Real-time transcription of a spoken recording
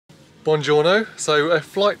Buongiorno, so a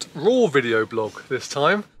flight raw video blog this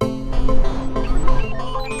time.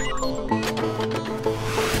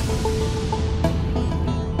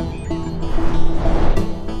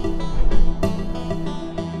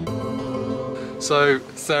 So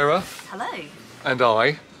Sarah Hello. and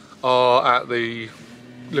I are at the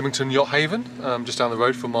Lymington Yacht Haven, just down the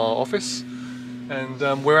road from our office,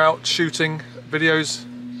 and we're out shooting video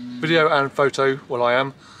and photo. Well, I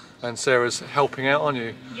am, and Sarah's helping out, aren't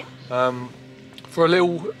you? Yeah. For a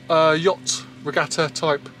little yacht regatta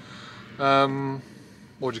type.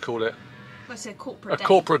 What do you call it? What's a corporate day? A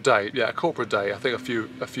corporate day. Yeah, a corporate day. I think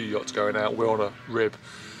a few yachts going out. We're on a rib,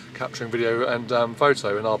 capturing video and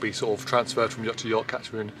photo, and I'll be sort of transferred from yacht to yacht,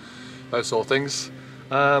 capturing those sort of things.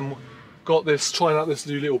 Trying out this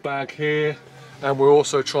new little bag here, and we're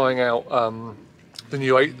also trying out the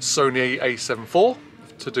new Sony A7 IV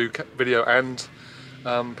to do video and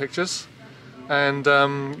pictures, and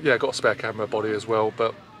yeah, got a spare camera body as well.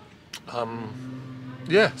 But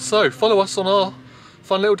yeah, so follow us on our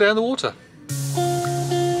fun little day on the water.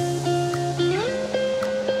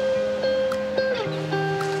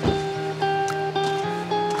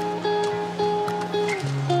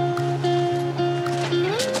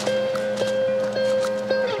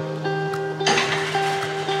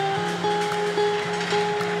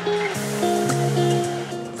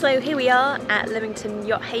 So here we are at Lymington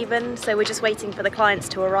Yacht Haven, so we're just waiting for the clients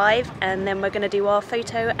to arrive, and then we're going to do our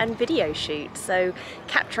photo and video shoot. So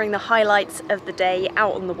capturing the highlights of the day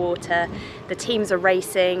out on the water. The teams are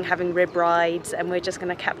racing, having rib rides, and we're just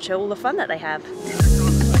going to capture all the fun that they have.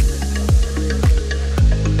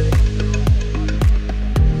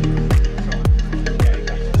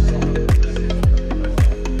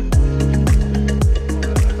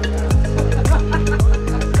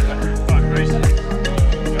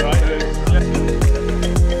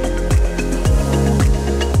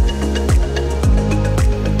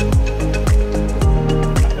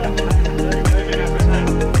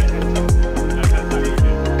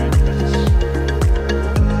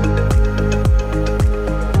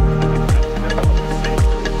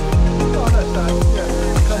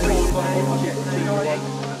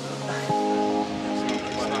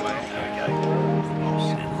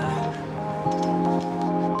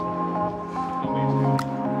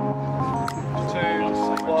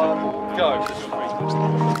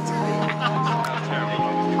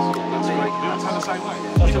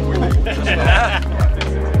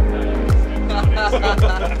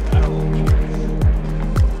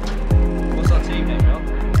 What's our team name, Rob?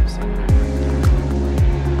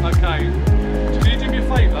 Okay, can you do me a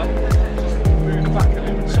favour? Just move the back a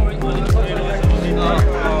little bit. Sorry,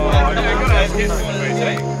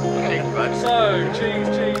 so, cheese,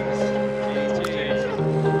 cheese.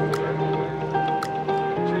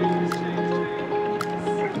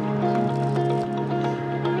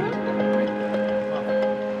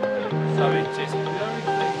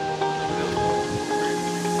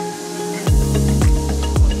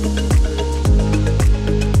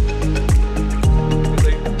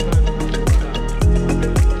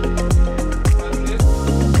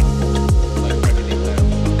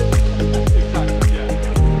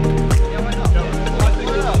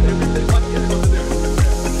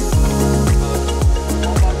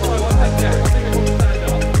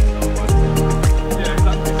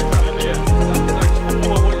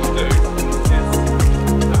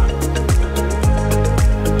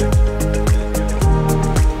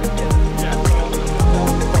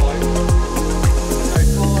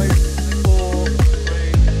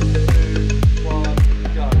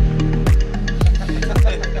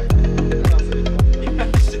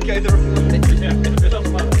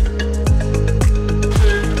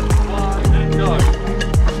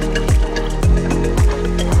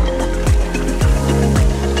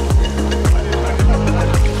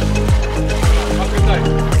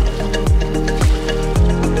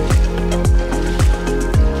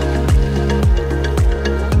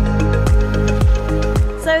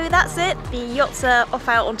 That's it, the yachts are off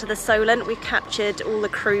out onto the Solent. We've captured all the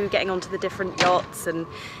crew getting onto the different yachts and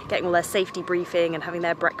getting all their safety briefing and having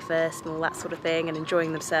their breakfast and all that sort of thing and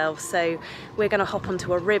enjoying themselves. So we're going to hop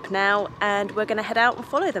onto a rib now and we're going to head out and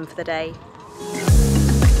follow them for the day.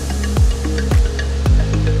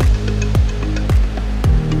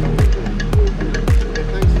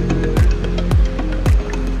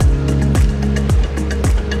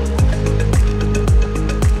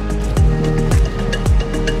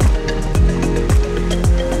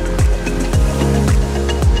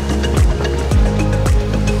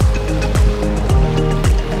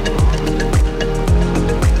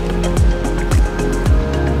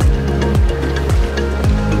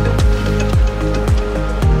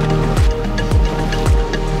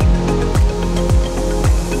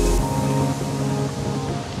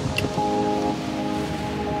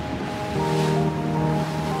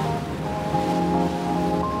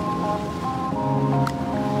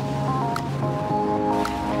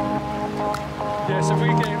 Yeah, so we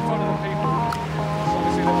get in front of the people, so we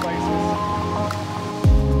see their faces.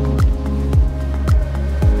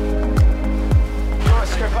 Right,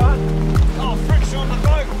 skipper. Oh, friction on the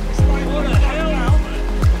boat. It's like, what the hell, Albert?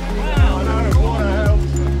 Wow. I know, water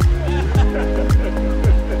helps.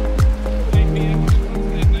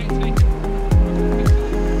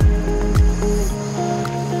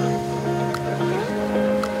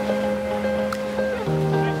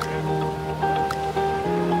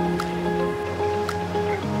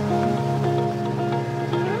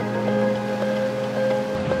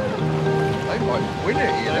 Win it,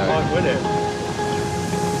 you They know. might win it.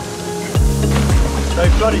 They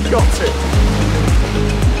bloody got it.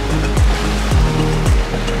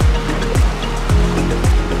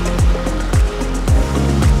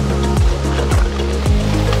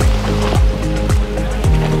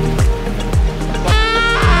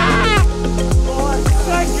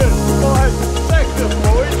 Five seconds,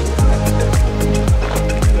 boys.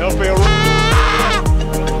 There'll be a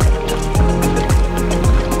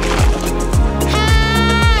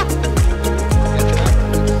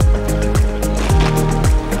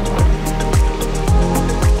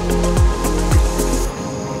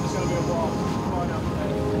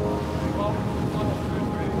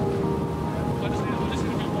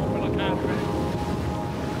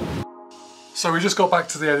So we just got back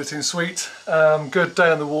to the editing suite. Good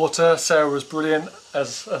day on the water. Sarah was brilliant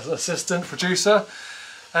as assistant producer.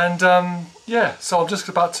 And yeah, so I'm just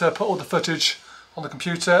about to put all the footage on the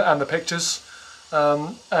computer and the pictures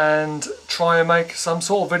and try and make some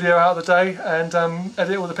sort of video out of the day and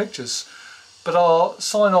edit all the pictures. But I'll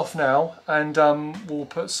sign off now and we'll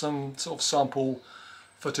put some sort of sample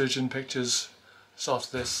footage and pictures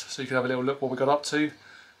after this so you can have a little look what we got up to.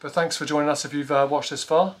 But thanks for joining us if you've watched this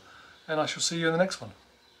far. And I shall see you in the next one.